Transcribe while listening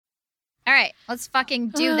All right, let's fucking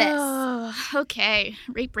do this. Okay.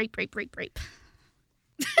 Rape.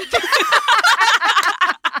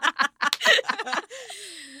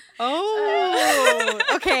 Oh,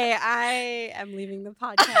 okay. I am leaving the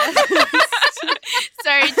podcast.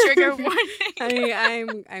 Sorry, trigger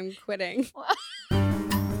warning. I'm quitting.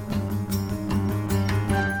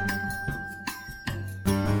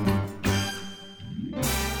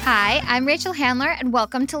 Hi, I'm Rachel Handler, and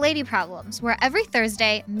welcome to Lady Problems, where every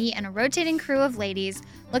Thursday, me and a rotating crew of ladies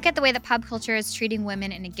look at the way that pop culture is treating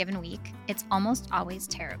women in a given week. It's almost always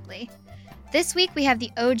terribly. This week, we have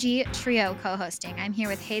the OG trio co-hosting. I'm here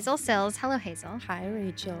with Hazel Cills. Hello, Hazel. Hi,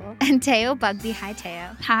 Rachel. And Teo Bugbee. Hi, Teo.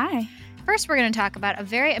 Hi. First, we're going to talk about a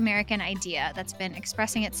very American idea that's been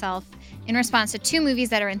expressing itself in response to two movies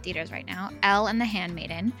that are in theaters right now, Elle and The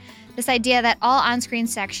Handmaiden. This idea that all on-screen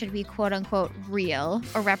sex should be quote-unquote real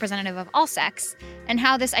or representative of all sex, and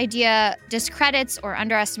how this idea discredits or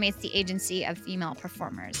underestimates the agency of female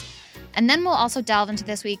performers. And then we'll also delve into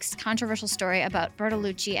this week's controversial story about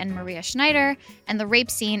Bertolucci and Maria Schneider and the rape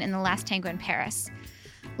scene in The Last Tango in Paris.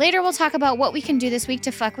 Later, we'll talk about what we can do this week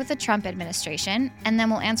to fuck with the Trump administration, and then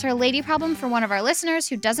we'll answer a lady problem for one of our listeners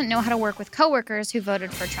who doesn't know how to work with coworkers who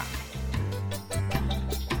voted for Trump.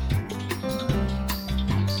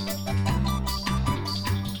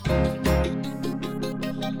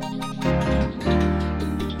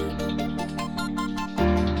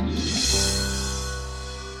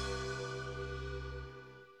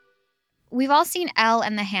 We've all seen Elle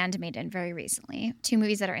and The Handmaiden very recently, two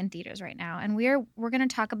movies that are in theaters right now, and we're going to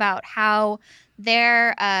talk about how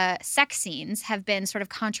their sex scenes have been sort of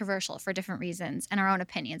controversial for different reasons and our own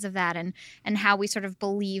opinions of that, and how we sort of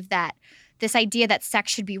believe that this idea that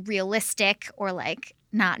sex should be realistic or like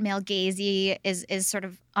not male gazy is sort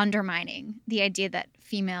of undermining the idea that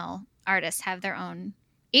female artists have their own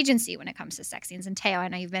agency when it comes to sex scenes. And Teo, I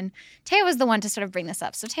know Teo was the one to sort of bring this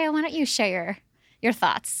up. So Teo, why don't you share your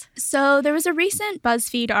thoughts? So there was a recent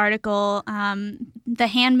BuzzFeed article, The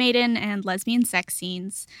Handmaiden and Lesbian Sex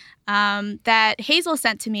Scenes, that Hazel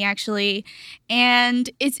sent to me, actually. And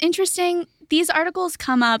it's interesting. These articles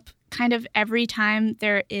come up kind of every time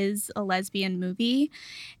there is a lesbian movie.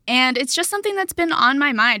 And it's just something that's been on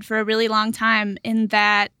my mind for a really long time, in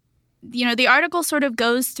that, you know, the article sort of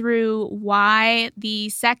goes through why the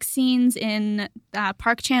sex scenes in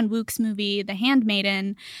Park Chan-wook's movie The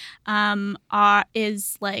Handmaiden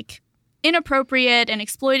is like inappropriate and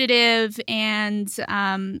exploitative, and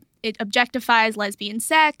it objectifies lesbian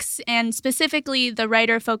sex. And specifically, the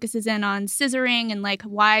writer focuses in on scissoring and like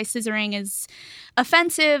why scissoring is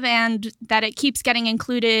offensive, and that it keeps getting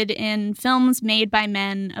included in films made by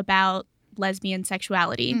men about lesbian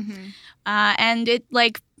sexuality. Mm-hmm. And it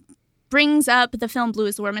like brings up the film Blue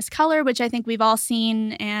is the Warmest Color, which I think we've all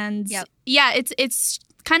seen. And yeah, it's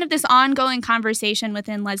kind of this ongoing conversation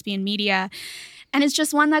within lesbian media. And it's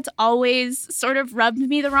just one that's always sort of rubbed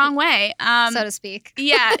me the wrong way. So to speak.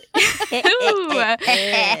 Yeah.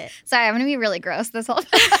 Sorry, I'm going to be really gross this whole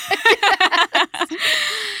time.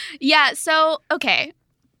 Yeah, so, okay.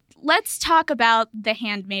 Let's talk about The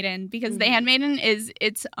Handmaiden, because The Handmaiden is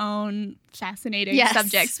its own fascinating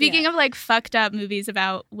subject. Speaking of like fucked up movies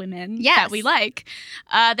about women that we like,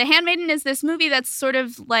 The Handmaiden is this movie that's sort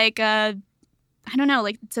of like I don't know,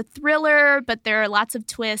 like it's a thriller, but there are lots of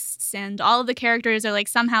twists, and all of the characters are like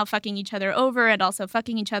somehow fucking each other over and also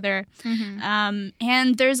fucking each other. Mm-hmm.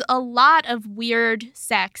 And there's a lot of weird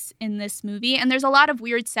sex in this movie, and there's a lot of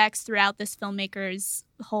weird sex throughout this filmmaker's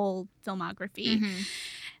whole filmography. Mm-hmm.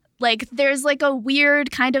 Like, there's, like, a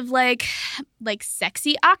weird kind of, like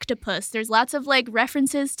sexy octopus. There's lots of, like,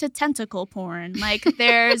 references to tentacle porn. Like,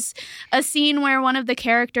 there's a scene where one of the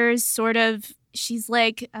characters sort of, she's,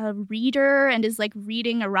 like, a reader and is, like,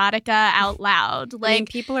 reading erotica out loud. Like, I mean,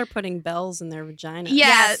 people are putting bells in their vaginas.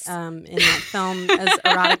 Yes. In that film as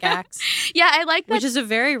erotic acts. Yeah, I like that. Which is a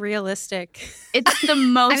very realistic. It's the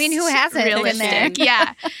most I mean, who hasn't realistic. In there?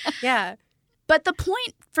 Yeah. Yeah. But the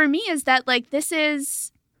point for me is that, like, this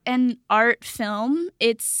is an art film.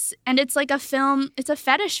 It's like a film, it's a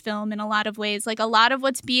fetish film in a lot of ways. Like, a lot of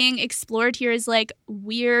what's being explored here is like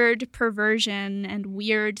weird perversion and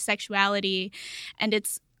weird sexuality, and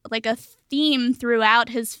it's like a theme throughout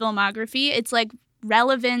his filmography. It's like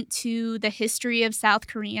relevant to the history of South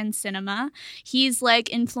Korean cinema. He's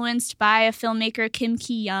like influenced by a filmmaker, Kim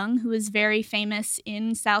Ki-young, who is very famous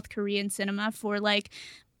in South Korean cinema for like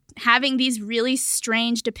having these really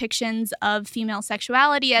strange depictions of female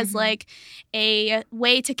sexuality as like a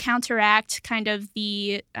way to counteract kind of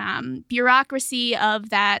the bureaucracy of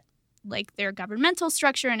that, like their governmental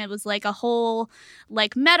structure. And it was like a whole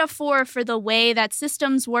like metaphor for the way that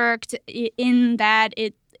systems worked, in that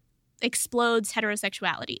it explodes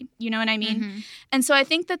heterosexuality. You know what I mean? Mm-hmm. And so I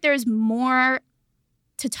think that there's more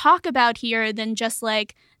to talk about here than just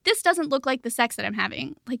like, this doesn't look like the sex that I'm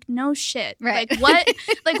having. Like, no shit. Right. Like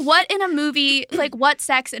what in a movie, like what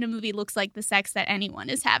sex in a movie looks like the sex that anyone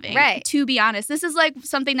is having? Right. To be honest, this is like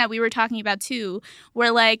something that we were talking about too,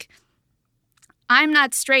 where like, I'm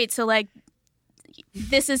not straight, so like,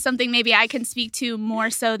 this is something maybe I can speak to more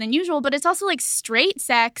so than usual, but it's also like straight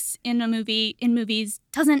sex in movies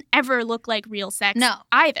doesn't ever look like real sex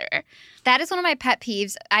either. That is one of my pet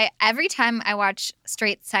peeves. Every time I watch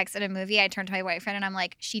straight sex in a movie, I turn to my boyfriend and I'm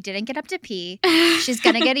like, she didn't get up to pee. She's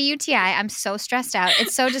going to get a UTI. I'm so stressed out.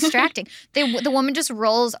 It's so distracting. The woman just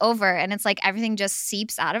rolls over and it's like everything just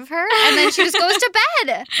seeps out of her and then she just goes to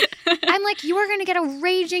bed. I'm like, you are going to get a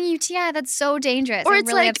raging UTI. That's so dangerous. Or it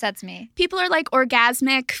really upsets me. People are like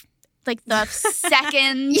orgasmic like the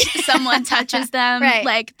second someone touches them. Right.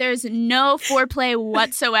 Like there's no foreplay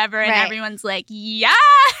whatsoever and everyone's like, yes!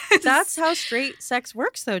 That's how straight sex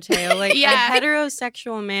works though, Teo. Like a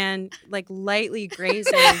heterosexual man like lightly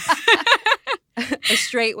grazes a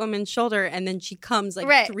straight woman's shoulder and then she comes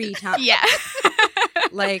like 3 times. Yeah.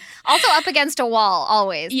 Like also up against a wall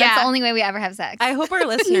always. That's the only way we ever have sex. I hope our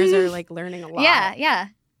listeners are like learning a lot. Yeah.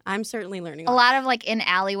 I'm certainly learning a lot of like in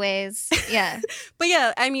alleyways. Yeah. But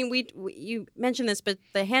yeah, I mean, you mentioned this, but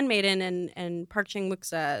The Handmaiden and Park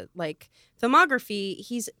Chan-wook's like filmography,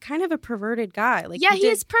 he's kind of a perverted guy. Like he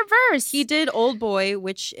is perverse. He did Old Boy,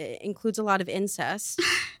 which includes a lot of incest,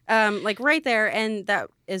 like right there, and that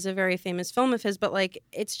is a very famous film of his. But like,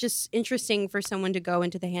 it's just interesting for someone to go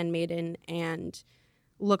into The Handmaiden and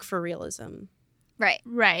look for realism. Right.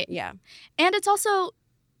 Yeah. And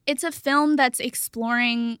it's a film that's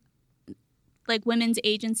exploring like women's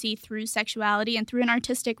agency through sexuality and through an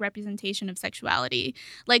artistic representation of sexuality.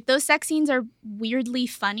 Like those sex scenes are weirdly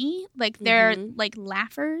funny. Like they're like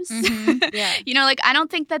laughers. Mm-hmm. Yeah. You know, like I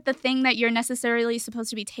don't think that the thing that you're necessarily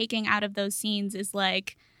supposed to be taking out of those scenes is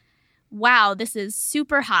like, wow, this is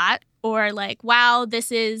super hot, or like, wow,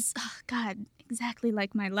 this is God, exactly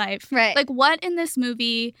like my life. Right. Like what in this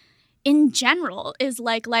movie in general is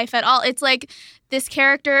like life at all. It's like this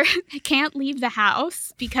character can't leave the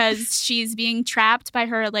house because she's being trapped by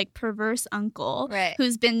her like perverse uncle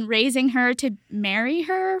who's been raising her to marry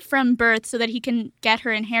her from birth so that he can get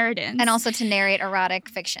her inheritance. And also to narrate erotic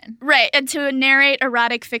fiction. Right. And to narrate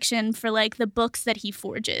erotic fiction for like the books that he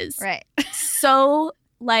forges. Right. So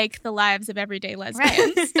like the lives of everyday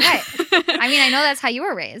lesbians. Right. I mean, I know that's how you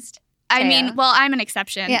were raised. I mean, well, I'm an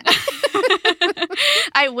exception. Yeah.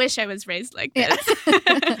 I wish I was raised like this.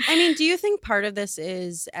 I mean, do you think part of this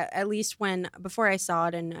is, at least before I saw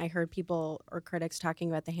it and I heard people or critics talking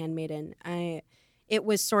about The Handmaiden, it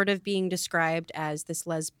was sort of being described as this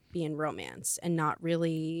lesbian romance and not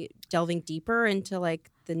really delving deeper into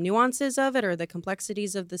like the nuances of it or the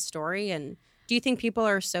complexities of the story? And do you think people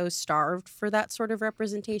are so starved for that sort of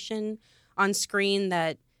representation on screen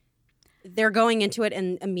that they're going into it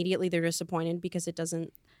and immediately they're disappointed because it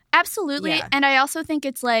doesn't? Absolutely. Yeah. And I also think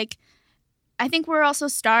it's like, I think we're also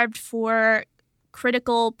starved for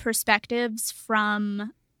critical perspectives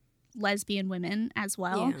from lesbian women as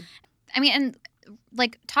well. Yeah. I mean, and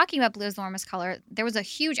like talking about Blue is the Warmest Color, there was a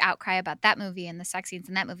huge outcry about that movie and the sex scenes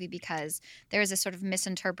in that movie because there was this sort of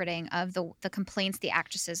misinterpreting of the complaints the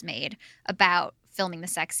actresses made about filming the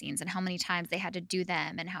sex scenes and how many times they had to do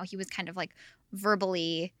them and how he was kind of like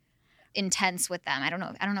verbally intense with them. I don't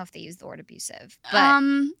know if they use the word abusive. But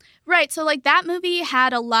right. So like that movie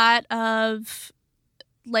had a lot of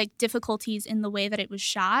like difficulties in the way that it was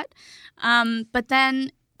shot. But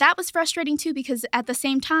then that was frustrating too because at the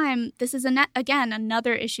same time, this is again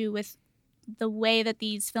another issue with the way that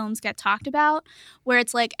these films get talked about, where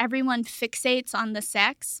it's like everyone fixates on the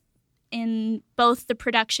sex in both the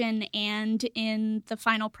production and in the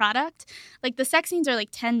final product. Like the sex scenes are like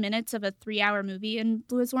 10 minutes of a 3-hour movie in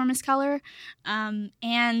Blue is the Warmest Color.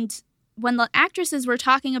 And when the actresses were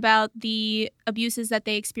talking about the abuses that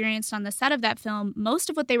they experienced on the set of that film, most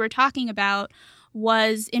of what they were talking about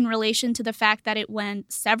was in relation to the fact that it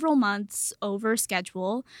went several months over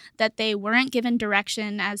schedule, that they weren't given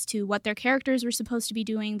direction as to what their characters were supposed to be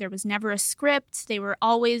doing. There was never a script. They were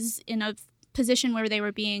always in a position where they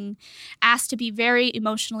were being asked to be very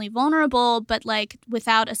emotionally vulnerable, but like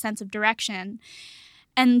without a sense of direction.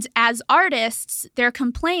 And as artists, their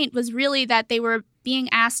complaint was really that they were being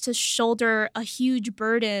asked to shoulder a huge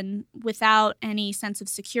burden without any sense of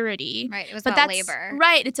security. Right, it was about labor.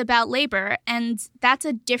 Right, it's about labor. And that's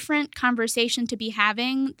a different conversation to be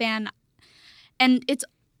having and it's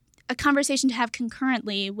a conversation to have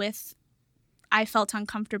concurrently with, I felt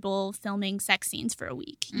uncomfortable filming sex scenes for a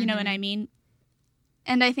week. You know what I mean?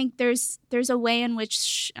 And I think there's a way in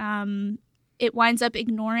which it winds up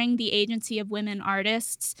ignoring the agency of women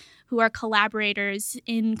artists who are collaborators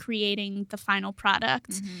in creating the final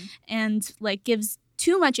product, and like gives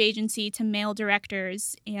too much agency to male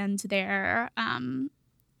directors and their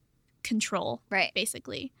control,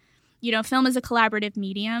 basically. You know, film is a collaborative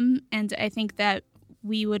medium, and I think that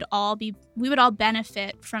we would all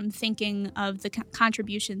benefit from thinking of the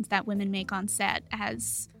contributions that women make on set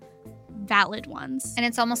as valid ones. And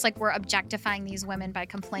it's almost like we're objectifying these women by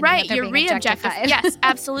complaining right, that they're you're being objectified. Yes,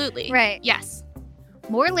 absolutely. Right. Yes.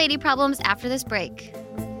 More lady problems after this break.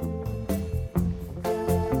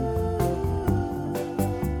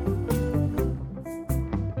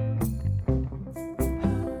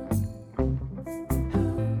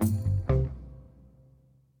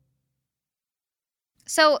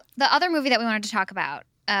 So the other movie that we wanted to talk about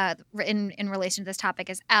in relation to this topic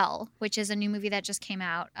is Elle, which is a new movie that just came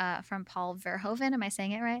out from Paul Verhoeven. Am I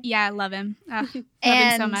saying it right? Yeah, I love him. Love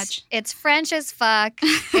him so much. It's French as fuck.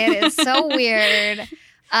 It is so weird.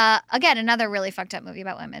 Again, another really fucked up movie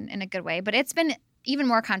about women in a good way, but it's been even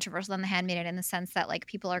more controversial than The Handmaiden in the sense that like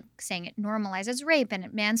people are saying it normalizes rape and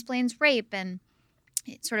it mansplains rape and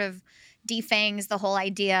it sort of defangs the whole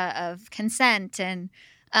idea of consent. And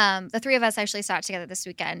the three of us actually saw it together this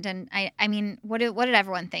weekend, and I mean, what did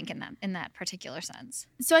everyone think in that particular sense?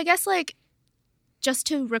 So I guess like just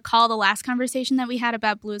to recall the last conversation that we had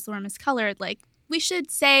about Blue is the Warmest Color, like we should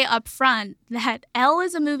say up front that Elle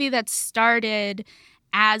is a movie that started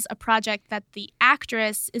as a project that the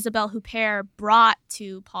actress Isabelle Huppert brought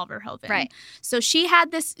to Paul Verhoeven. Right. So she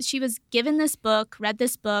was given this book, read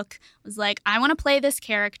this book, was like, I want to play this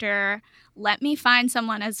character. Let me find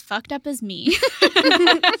someone as fucked up as me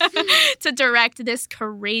to direct this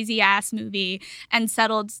crazy-ass movie, and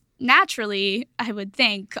settled naturally, I would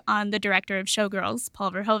think, on the director of Showgirls,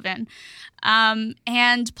 Paul Verhoeven.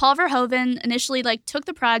 And Paul Verhoeven initially took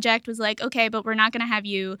the project, was like, okay, but we're not going to have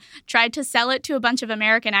you. Tried to sell it to a bunch of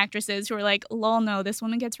American actresses who were like, lol, no, this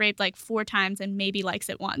woman gets raped 4 times and maybe likes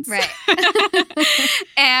it once. Right.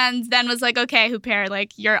 And then was like, okay,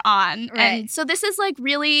 Huppert, you're on. Right. And so this is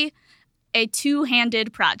really a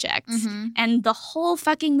two-handed project. Mm-hmm. And the whole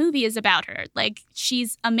fucking movie is about her.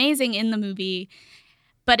 She's amazing in the movie,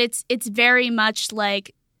 but it's very much one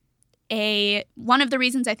of the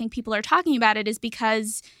reasons I think people are talking about it is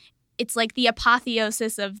because it's the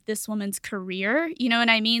apotheosis of this woman's career. You know what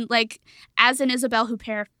I mean? As an Isabelle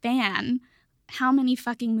Huppert fan, how many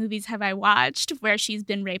fucking movies have I watched where she's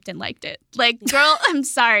been raped and liked it? Girl, I'm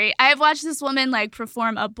sorry. I have watched this woman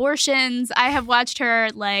perform abortions. I have watched her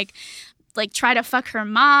try to fuck her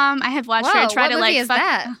mom. I have watched her try to movie is fuck.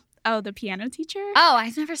 that? Oh, The Piano Teacher? Oh,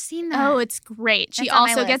 I've never seen that. Oh, it's great. She That's on my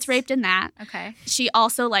also gets list. raped in that. Okay. She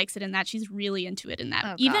also likes it in that. She's really into it in that.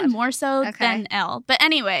 Oh, Even God. more so Okay. than Elle. But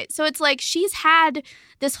anyway, so it's she's had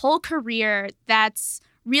this whole career that's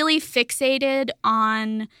really fixated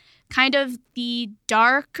on kind of the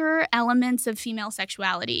darker elements of female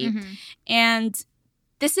sexuality. Mm-hmm. And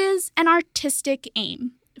this is an artistic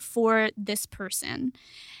aim for this person.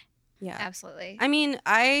 Yeah. Absolutely. I mean,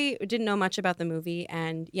 I didn't know much about the movie,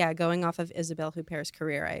 and yeah, going off of Isabelle Huppert's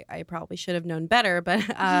career, I probably should have known better, but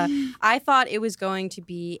I thought it was going to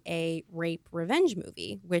be a rape revenge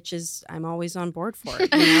movie, which is, I'm always on board for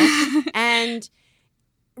it, you know? And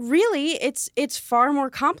really, it's far more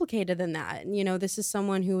complicated than that. You know, this is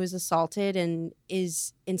someone who is assaulted and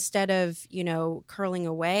is, instead of, curling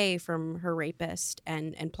away from her rapist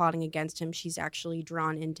and plotting against him, she's actually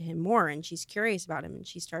drawn into him more, and she's curious about him, and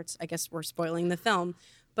she starts, I guess we're spoiling the film,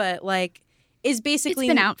 but is basically...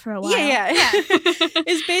 It's been out for a while. Yeah.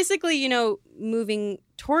 Is basically, moving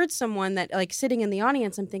towards someone that, sitting in the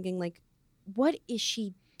audience, I'm thinking, what is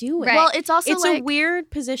she doing? Right. Well, it's also It's a weird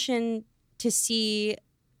position to see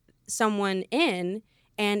someone in,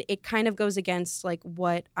 and it kind of goes against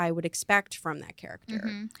what I would expect from that character.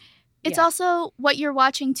 Mm-hmm. It's also what you're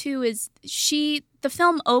watching too is the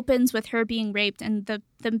film opens with her being raped, and the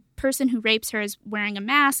person who rapes her is wearing a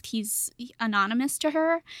mask. He's anonymous to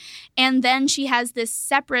her. And then she has this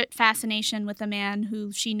separate fascination with a man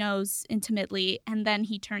who she knows intimately, and then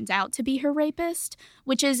he turns out to be her rapist,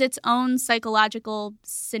 which is its own psychological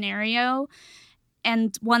scenario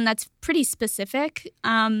and one that's pretty specific.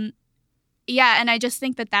 Yeah, and I just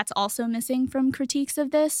think that that's also missing from critiques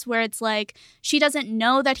of this, where it's she doesn't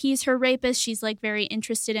know that he's her rapist. She's very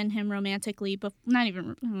interested in him romantically, but not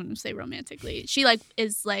even, I wouldn't say romantically. She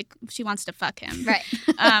is she wants to fuck him. Right.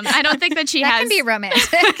 I don't think that she that has. can be romantic.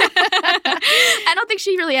 I don't think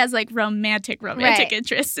she really has romantic Right.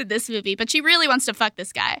 interests in this movie, but she really wants to fuck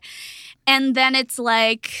this guy. And then it's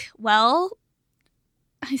well,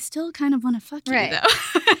 I still kind of want to fuck you, Right. though.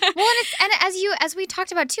 Well, and as we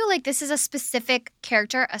talked about too, like this is a specific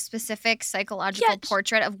character, a specific psychological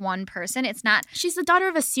portrait of one person. It's not. She's the daughter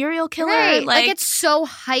of a serial killer. Right. Like it's so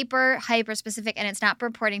hyper specific, and it's not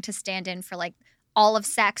purporting to stand in for like all of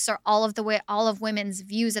sex or all of women's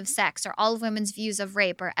views of sex or all of women's views of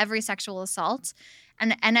rape or every sexual assault.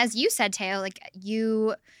 And as you said, Teo, like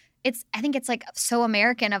I think it's like so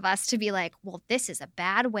American of us to be like, well, this is a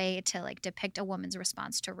bad way to like depict a woman's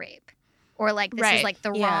response to rape. Or like this is like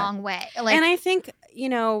the wrong way. Like, and I think,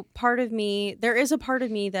 there is a part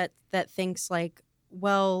of me that thinks like,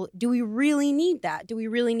 well, do we really need that? Do we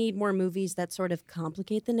really need more movies that sort of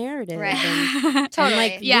complicate the narrative? Right. Totally. And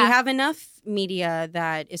like we have enough media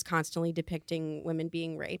that is constantly depicting women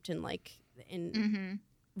being raped and like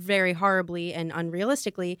very horribly and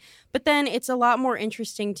unrealistically. But then it's a lot more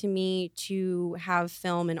interesting to me to have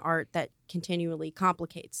film and art that continually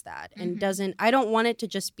complicates that and I don't want it to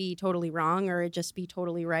just be totally wrong or it just be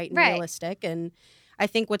totally right and realistic. And I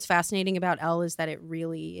think what's fascinating about Elle is that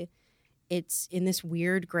it's in this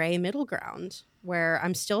weird gray middle ground where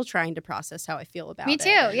I'm still trying to process how I feel about it. Me too,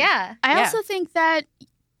 yeah. I also think that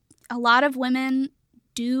a lot of women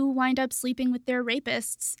do wind up sleeping with their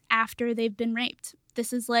rapists after they've been raped.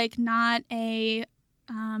 This is like not an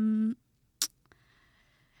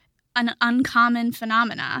uncommon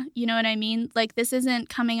phenomena. You know what I mean? Like this isn't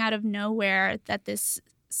coming out of nowhere that this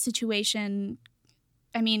situation,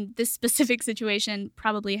 this specific situation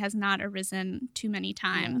probably has not arisen too many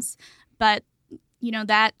times. Yeah. But,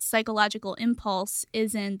 that psychological impulse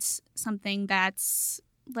isn't something that's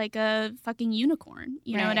like a fucking unicorn.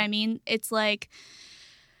 You know what I mean? It's like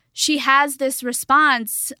she has this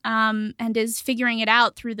response and is figuring it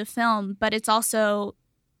out through the film, but it's also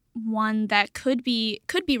one that could be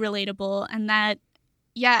relatable, and that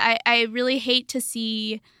I really hate to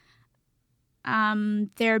see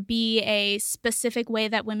there be a specific way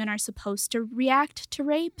that women are supposed to react to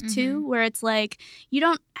rape too, where it's like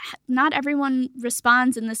not everyone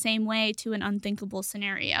responds in the same way to an unthinkable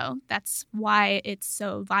scenario. That's why it's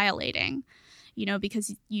so violating,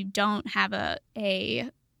 because you don't have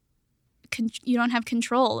you don't have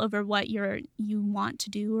control over what you want to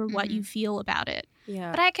do or what you feel about it.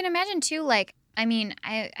 Yeah. But I can imagine too, like, I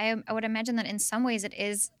would imagine that in some ways it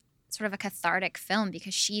is sort of a cathartic film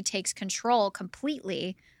because she takes control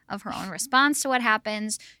completely of her own response to what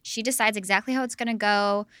happens. She decides exactly how it's going to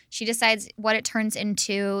go. She decides what it turns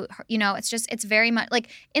into. It's very much like,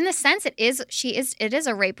 in the sense it is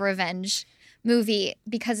a rape revenge movie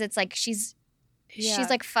because it's like she's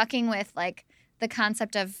like fucking with like the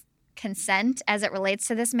concept of consent as it relates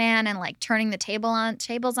to this man and like turning the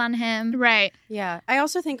tables on him. Right. Yeah. I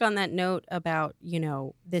also think on that note about,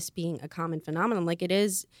 this being a common phenomenon, like it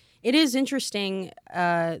is interesting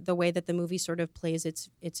the way that the movie sort of plays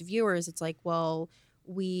its viewers. It's like, well,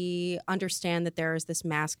 we understand that there is this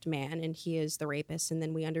masked man and he is the rapist. And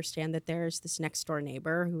then we understand that there's this next door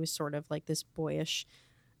neighbor who is sort of like this boyish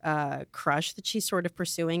crush that she's sort of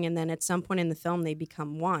pursuing. And then at some point in the film, they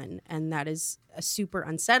become one. And that is a super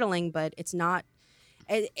unsettling, but it's not,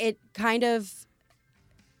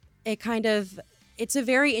 it's a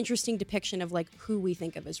very interesting depiction of like who we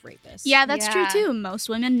think of as rapists. Yeah, that's true too. Most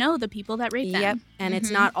women know the people that rape them. Yep, and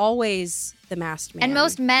it's not always the masked man. And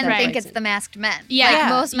most men think it's the masked men. Yeah, like,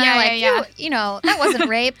 most men are like, that wasn't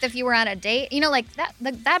raped if you were on a date. Like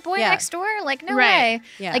that boy next door. Like no way.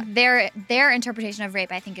 Yeah. Like their interpretation of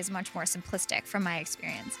rape, I think, is much more simplistic from my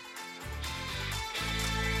experience.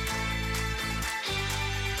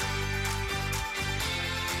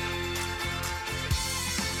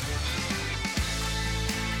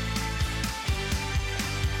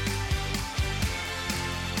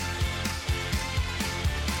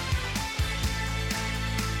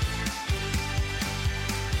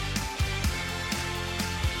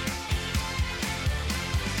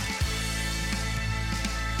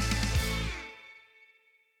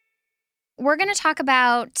 We're going to talk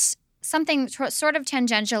about something sort of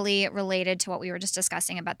tangentially related to what we were just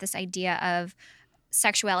discussing about this idea of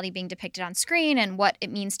sexuality being depicted on screen and what it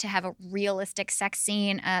means to have a realistic sex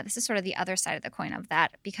scene. This is sort of the other side of the coin of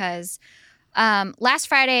that because last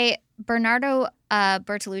Friday, Bernardo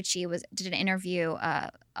Bertolucci did an interview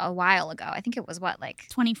a while ago. I think it was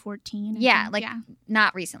 2014? Yeah,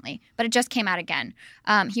 not recently, but it just came out again.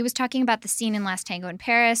 He was talking about the scene in Last Tango in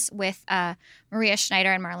Paris with Maria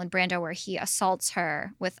Schneider and Marlon Brando where he assaults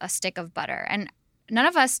her with a stick of butter. And none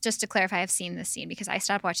of us, just to clarify, have seen this scene because I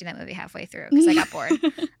stopped watching that movie halfway through because I got bored.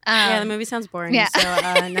 Yeah, the movie sounds boring, so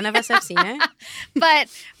none of us have seen it. But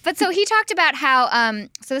so he talked about how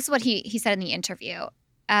so this is what he said in the interview.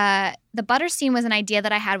 The butter scene was an idea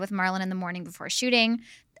that I had with Marlon in the morning before shooting,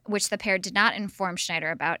 which the pair did not inform Schneider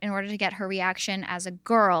about in order to get her reaction as a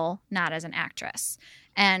girl, not as an actress.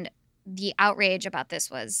 And the outrage about this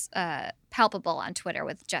was palpable on Twitter,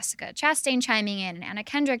 with Jessica Chastain chiming in and Anna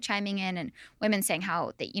Kendrick chiming in, and women saying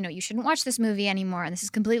how that, you know, you shouldn't watch this movie anymore and this is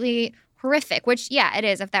completely horrific, which, yeah, it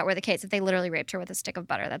is if that were the case. If they literally raped her with a stick of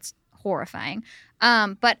butter, that's horrifying.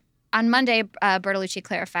 But on Monday, Bertolucci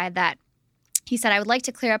clarified that he said, "I would like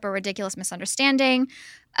to clear up a ridiculous misunderstanding.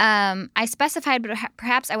 I specified, but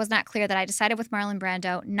perhaps I was not clear, that I decided with Marlon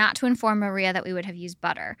Brando not to inform Maria that we would have used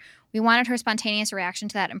butter. We wanted her spontaneous reaction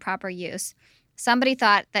to that improper use. Somebody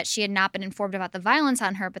thought that she had not been informed about the violence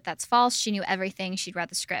on her, but that's false. She knew everything. She'd read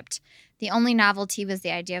the script. The only novelty was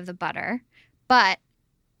the idea of the butter." But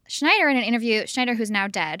Schneider, in an interview, Schneider, who's now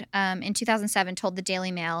dead, in 2007 told the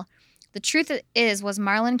Daily Mail, "The truth was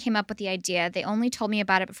Marlon came up with the idea. They only told me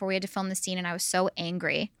about it before we had to film the scene, and I was so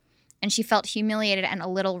angry." And she felt humiliated and a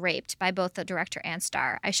little raped by both the director and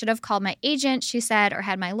star. "I should have called my agent," she said, "or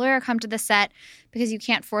had my lawyer come to the set, because you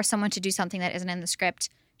can't force someone to do something that isn't in the script,"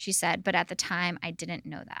 she said. "But at the time, I didn't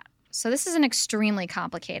know that." So this is an extremely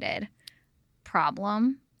complicated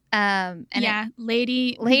problem. And yeah,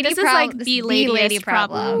 lady. This is like the lady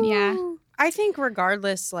problem. Yeah. I think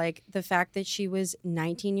regardless, like the fact that she was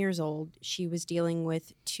 19 years old, she was dealing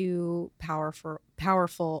with two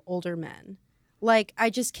powerful older men. Like, I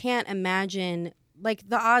just can't imagine, like,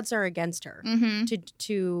 the odds are against her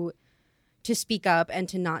to speak up and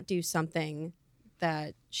to not do something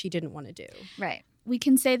that she didn't want to do. Right. We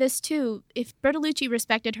can say this too. If Bertolucci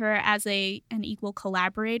respected her as an equal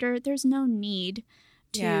collaborator, there's no need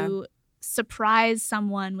to surprise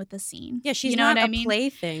someone with a scene. Yeah, she's you know not what a I mean?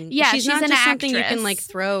 plaything. Yeah, she's she's not an just something you actress. can like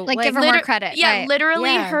throw. Like give her more credit. Yeah, right.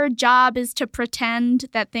 literally Yeah. her job is to pretend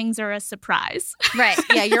that things are a surprise. Right.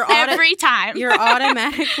 Yeah, you're every time. You're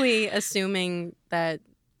automatically assuming that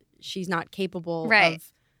she's not capable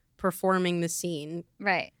of performing the scene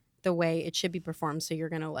the way it should be performed. So you're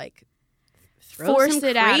gonna like force some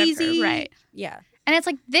it crazy, out of her. Right. Yeah. And it's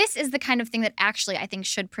like, this is the kind of thing that actually I think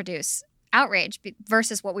should produce outrage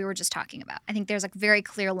versus what we were just talking about. I think there's a very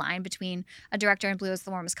clear line between a director in Blue is the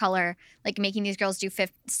Warmest Color, like making these girls do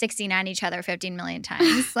 69 each other 15 million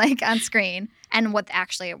times, like on screen, and what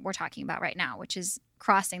actually we're talking about right now, which is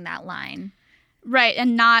crossing that line. Right.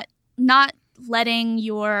 And not letting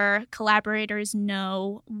your collaborators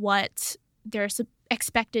know what they're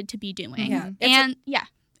expected to be doing. Yeah. And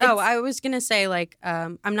I was going to say, like,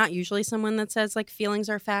 I'm not usually someone that says, like, feelings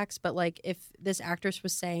are facts, but, like, if this actress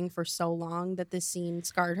was saying for so long that this scene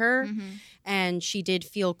scarred her and she did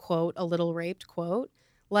feel, quote, a little raped, quote,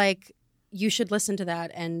 like, you should listen to that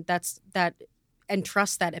and and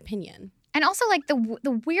trust that opinion. And also, like,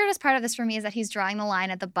 the weirdest part of this for me is that he's drawing the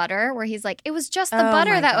line at the butter, where he's like, it was just the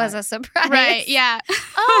butter that was a surprise. Right, yeah.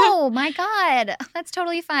 Oh, my God. That's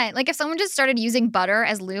totally fine. Like, if someone just started using butter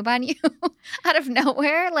as lube on you out of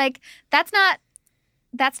nowhere, like, that's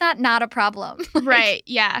not a problem. Right,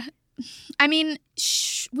 yeah. I mean,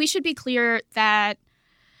 we should be clear that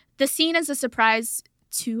the scene is a surprise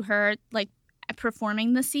to her, like,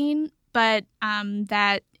 performing the scene, but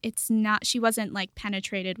that it's not, she wasn't like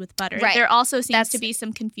penetrated with butter. Right. There also seems to be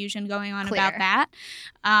some confusion going on about that.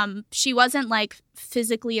 She wasn't like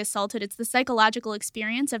physically assaulted. It's the psychological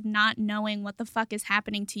experience of not knowing what the fuck is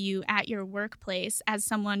happening to you at your workplace as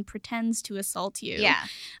someone pretends to assault you. Yeah.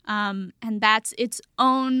 And that's its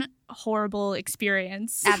own horrible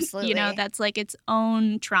experience. Absolutely. You know, that's like its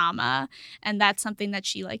own trauma. And that's something that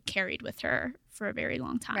she like carried with her for a very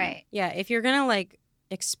long time. Right. Yeah, if you're going to like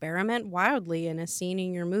experiment wildly in a scene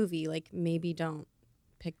in your movie, like maybe don't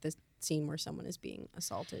pick the scene where someone is being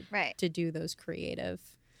assaulted to do those creative.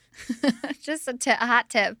 Just a hot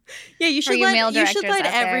tip. Yeah, you should let out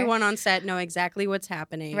everyone there. on set know exactly what's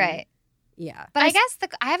happening. Right. Yeah. But I guess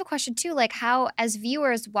I have a question too, like how, as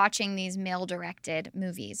viewers watching these male-directed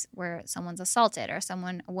movies where someone's assaulted or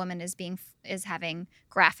a woman is having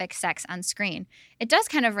graphic sex on screen, it does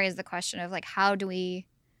kind of raise the question of like, how do we,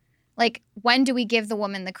 like, when do we give the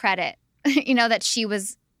woman the credit, you know, that she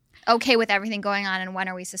was okay with everything going on, and when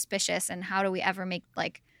are we suspicious, and how do we ever make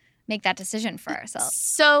that decision for ourselves?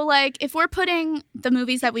 So, like, if we're putting the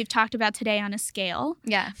movies that we've talked about today on a scale,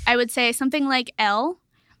 I would say something like Elle,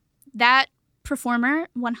 that performer,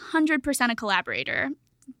 100% a collaborator.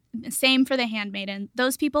 Same for The Handmaiden.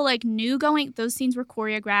 Those people like knew those scenes were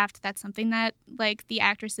choreographed. That's something that like the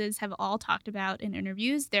actresses have all talked about in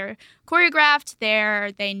interviews. They're choreographed,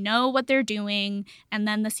 they know what they're doing, and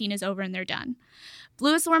then the scene is over and they're done.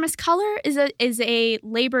 Blue is the Warmest Color is a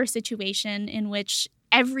labor situation in which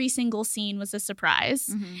every single scene was a surprise.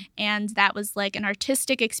 Mm-hmm. And that was like an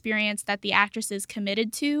artistic experience that the actresses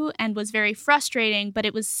committed to and was very frustrating, but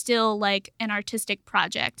it was still like an artistic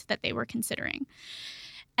project that they were considering.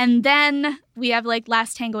 And then we have like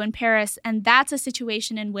Last Tango in Paris, and that's a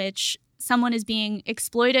situation in which someone is being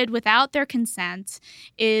exploited without their consent,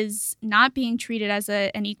 is not being treated as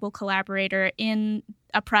an equal collaborator in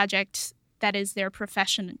a project that is their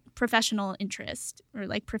professional interest or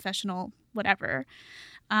like professional whatever.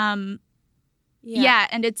 Yeah,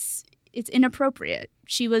 and it's inappropriate.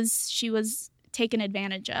 She was taken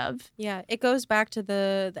advantage of. Yeah, it goes back to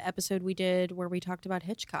the episode we did where we talked about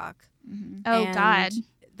Hitchcock. Mm-hmm. Oh, and God.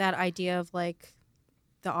 That idea of like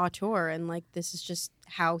the auteur and like this is just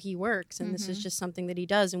how he works and this is just something that he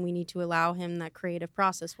does and we need to allow him that creative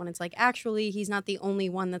process when it's like actually he's not the only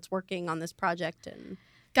one that's working on this project. And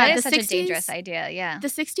God, that is the such 60s, a dangerous idea, yeah. The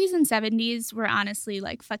 60s and 70s were honestly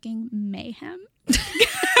like fucking mayhem.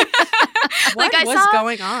 What was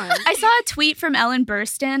going on? I saw a tweet from Ellen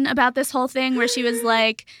Burstyn about this whole thing where she was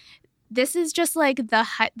like, this is just like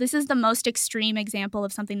this is the most extreme example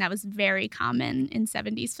of something that was very common in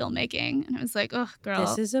 70s filmmaking. And I was like, oh, girl.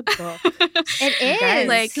 This is a book. It is. Guys,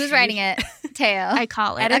 Like, who's writing it? Teo. I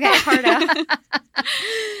call it. Edit that part out.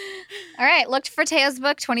 All right, look for Teo's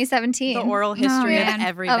book 2017. The oral history of man.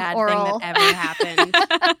 every Of bad oral. thing that ever happened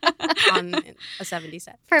on a 70s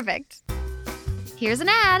set. Perfect. Here's an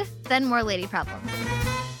ad, then more lady problems.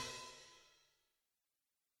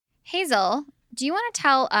 Hazel, do you want to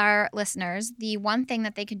tell our listeners the one thing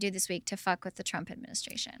that they could do this week to fuck with the Trump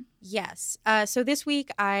administration? Yes. So this week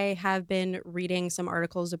I have been reading some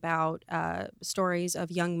articles about stories of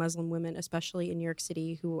young Muslim women, especially in New York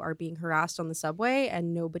City, who are being harassed on the subway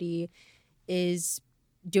and nobody is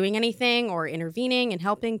doing anything or intervening and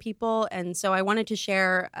helping people. And so I wanted to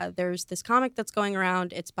share, there's this comic that's going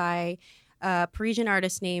around. It's by a Parisian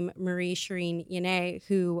artist named Marie Shireen Yaneh,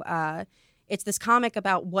 who it's this comic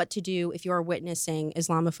about what to do if you're witnessing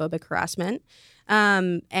Islamophobic harassment.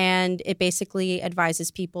 And it basically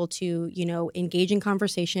advises people to, engage in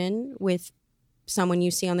conversation with someone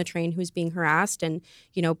you see on the train who's being harassed and,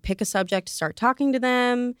 pick a subject to start talking to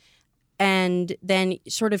them and then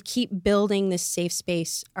sort of keep building this safe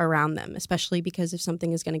space around them, especially because if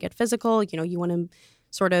something is going to get physical, you want to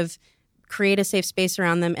sort of create a safe space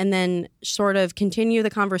around them and then sort of continue the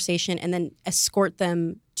conversation and then escort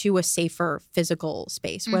them to a safer physical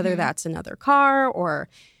space, whether that's another car or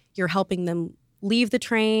you're helping them leave the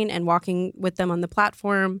train and walking with them on the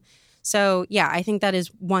platform. So, yeah, I think that is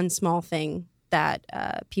one small thing that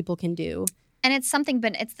people can do. And it's something,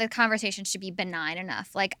 but it's the conversation should be benign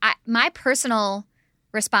enough. Like, my personal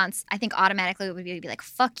response, I think automatically would be like,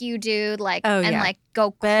 fuck you, dude, like, and like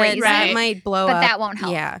go crazy. That might blow up. But that won't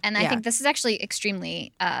help. Yeah. And I think this is actually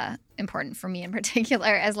extremely important for me in particular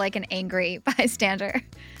as like an angry bystander.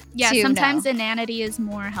 Yeah, sometimes inanity is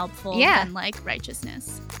more helpful than like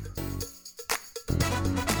righteousness.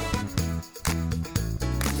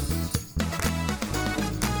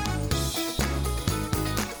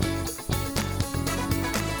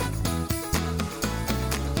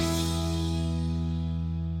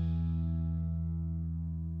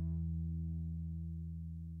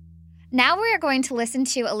 Now we are going to listen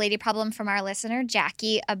to a lady problem from our listener,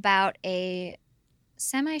 Jackie, about a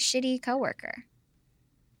semi-shitty coworker.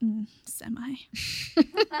 Semi.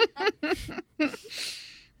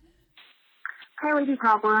 Hi, Lady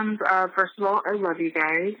Problems. First of all, I love you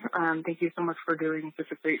guys. Thank you so much for doing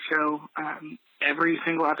such a great show. Every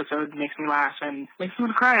single episode makes me laugh and makes me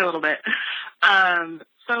want to cry a little bit.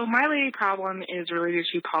 So my lady problem is related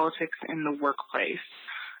to politics in the workplace.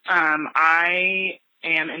 I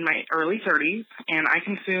am in my early 30s, and I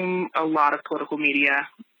consume a lot of political media.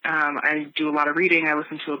 I do a lot of reading. I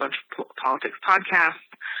listen to a bunch of politics podcasts.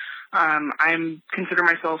 I consider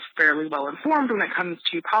myself fairly well informed when it comes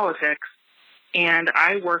to politics, and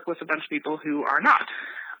I work with a bunch of people who are not.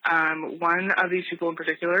 One of these people in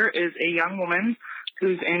particular is a young woman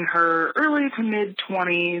who's in her early to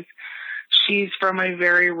mid-20s. She's from a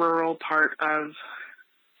very rural part of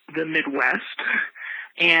the Midwest,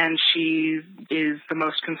 and she is the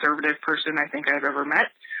most conservative person I think I've ever met.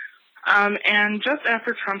 And just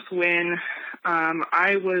after Trump's win,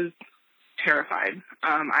 I was terrified.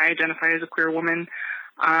 I identify as a queer woman.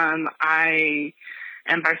 I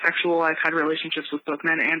am bisexual. I've had relationships with both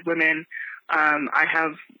men and women. I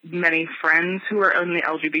have many friends who are in the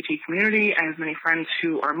LGBT community. I have many friends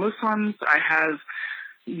who are Muslims. I have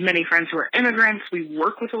many friends who are immigrants. We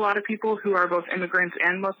work with a lot of people who are both immigrants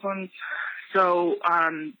and Muslims. So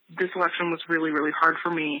this election was really, really hard for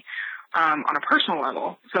me on a personal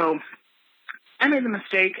level. So I made the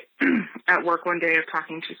mistake at work one day of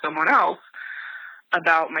talking to someone else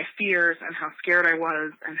about my fears and how scared I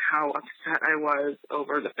was and how upset I was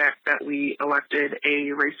over the fact that we elected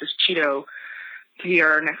a racist Cheeto to be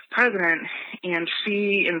our next president. And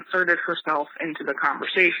she inserted herself into the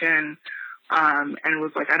conversation and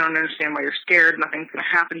was like, I don't understand why you're scared. Nothing's going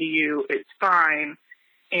to happen to you. It's fine.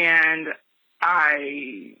 And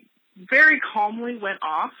I very calmly went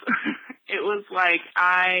off. It was like,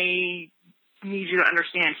 I need you to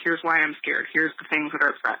understand, here's why I'm scared. Here's the things that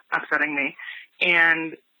are upsetting me.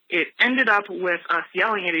 And it ended up with us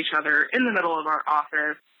yelling at each other in the middle of our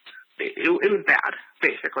office. It was bad,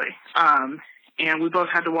 basically. And we both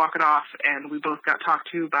had to walk it off, and we both got talked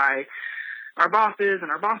to by our bosses and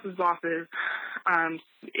our bosses' bosses.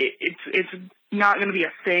 It's not going to be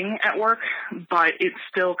a thing at work, but it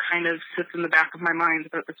still kind of sits in the back of my mind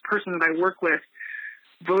that this person that I work with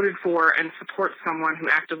voted for and supports someone who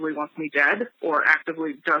actively wants me dead or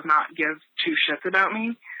actively does not give two shits about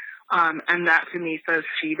me. And that to me says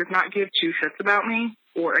she does not give two shits about me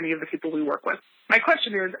or any of the people we work with. My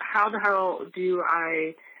question is, how the hell do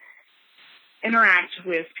I interact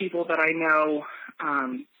with people that I know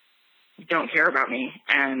don't care about me?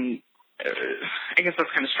 And I guess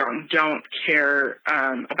that's kind of strong. Don't care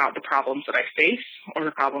about the problems that I face or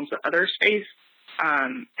the problems that others face.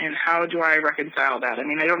 And how do I reconcile that? I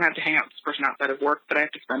mean, I don't have to hang out with this person outside of work, but I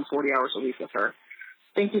have to spend 40 hours a week with her.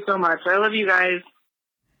 Thank you so much. I love you guys.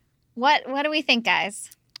 What do we think,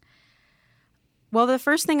 guys? Well, the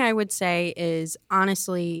first thing I would say is,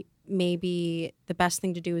 honestly, maybe the best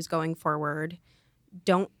thing to do is going forward.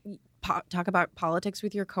 Don't talk about politics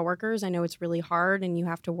with your coworkers. I know it's really hard and you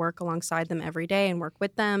have to work alongside them every day and work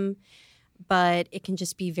with them, but it can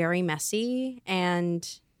just be very messy. And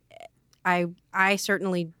I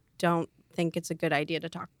certainly don't think it's a good idea to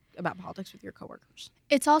talk about politics with your coworkers.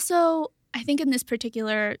 It's also, I think in this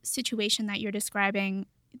particular situation that you're describing,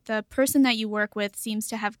 the person that you work with seems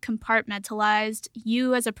to have compartmentalized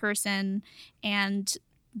you as a person and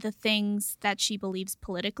the things that she believes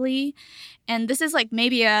politically. And this is like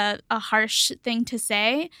maybe a harsh thing to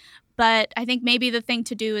say, but I think maybe the thing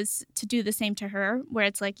to do is to do the same to her, where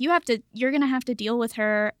it's like you're going to have to deal with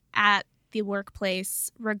her at the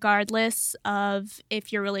workplace regardless of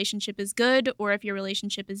if your relationship is good or if your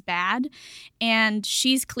relationship is bad. And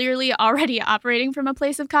she's clearly already operating from a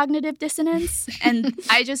place of cognitive dissonance. And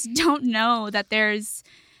I just don't know that there's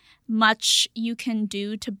much you can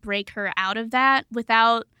do to break her out of that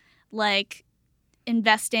without like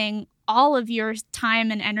investing all of your time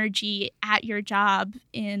and energy at your job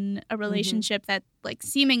in a relationship that like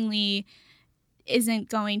seemingly isn't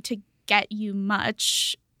going to get you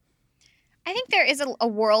much. I think there is a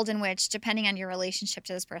world in which, depending on your relationship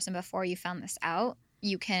to this person before you found this out,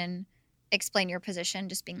 you can explain your position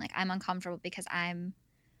just being like, I'm uncomfortable because I'm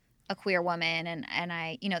a queer woman and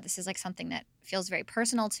I, this is like something that feels very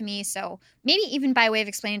personal to me. So maybe even by way of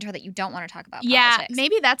explaining to her that you don't want to talk about politics. Yeah,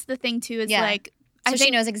 maybe that's the thing too, is like, so she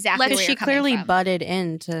knows exactly where you're coming from. She clearly butted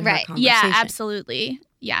into her conversation. Yeah, absolutely.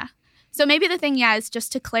 Yeah. So maybe the thing, is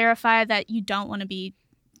just to clarify that you don't want to be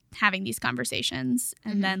having these conversations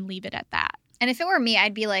and then leave it at that. And if it were me,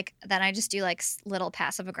 I'd be like, then I just do like little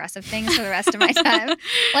passive aggressive things for the rest of my time.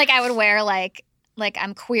 Like I would wear like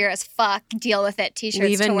I'm queer as fuck, deal with it t-shirts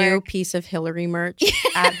Leave a to work. new piece of Hillary merch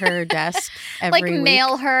at her desk every week. Like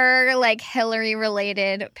mail her like Hillary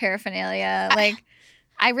related paraphernalia. Like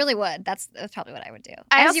I really would. That's probably what I would do.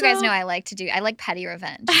 As you guys know, I like petty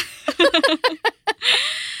revenge.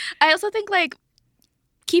 I also think like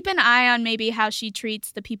keep an eye on maybe how she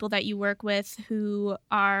treats the people that you work with who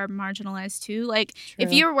are marginalized too. Like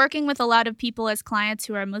if you're working with a lot of people as clients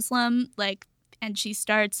who are Muslim, like, and she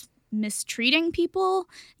starts mistreating people,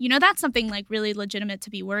 that's something like really legitimate to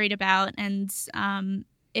be worried about. And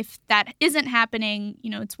if that isn't happening,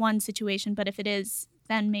 it's one situation, but if it is,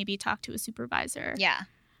 then maybe talk to a supervisor. Yeah,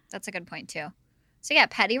 that's a good point too. So yeah,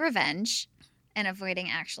 petty revenge and avoiding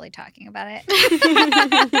actually talking about it.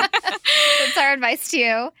 That's our advice to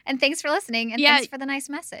you. And thanks for listening. And thanks for the nice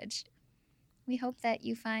message. We hope that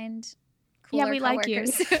you find cooler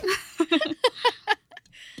coworkers. Like you.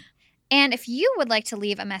 And if you would like to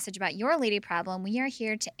leave a message about your lady problem, we are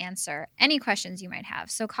here to answer any questions you might have.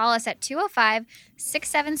 So call us at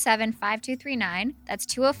 205-677-5239. That's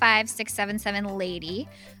 205-677-LADY.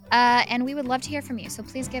 And we would love to hear from you. So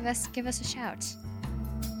please give us a shout.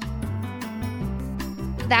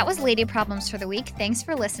 That was Lady Problems for the week. Thanks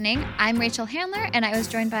for listening. I'm Rachel Handler, and I was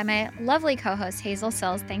joined by my lovely co-host, Hazel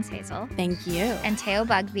Cills. Thanks, Hazel. Thank you. And Teo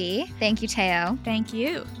Bugbee. Thank you, Teo. Thank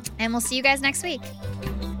you. And we'll see you guys next week.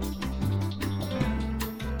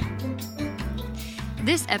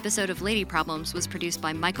 This episode of Lady Problems was produced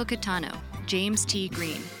by Michael Catano, James T.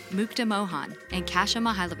 Green, Mukta Mohan, and Kasia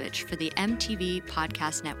Mihailovich for the MTV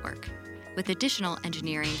Podcast Network, with additional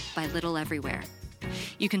engineering by Little Everywhere.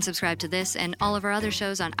 You can subscribe to this and all of our other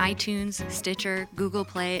shows on iTunes, Stitcher, Google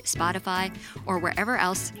Play, Spotify, or wherever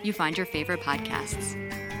else you find your favorite podcasts.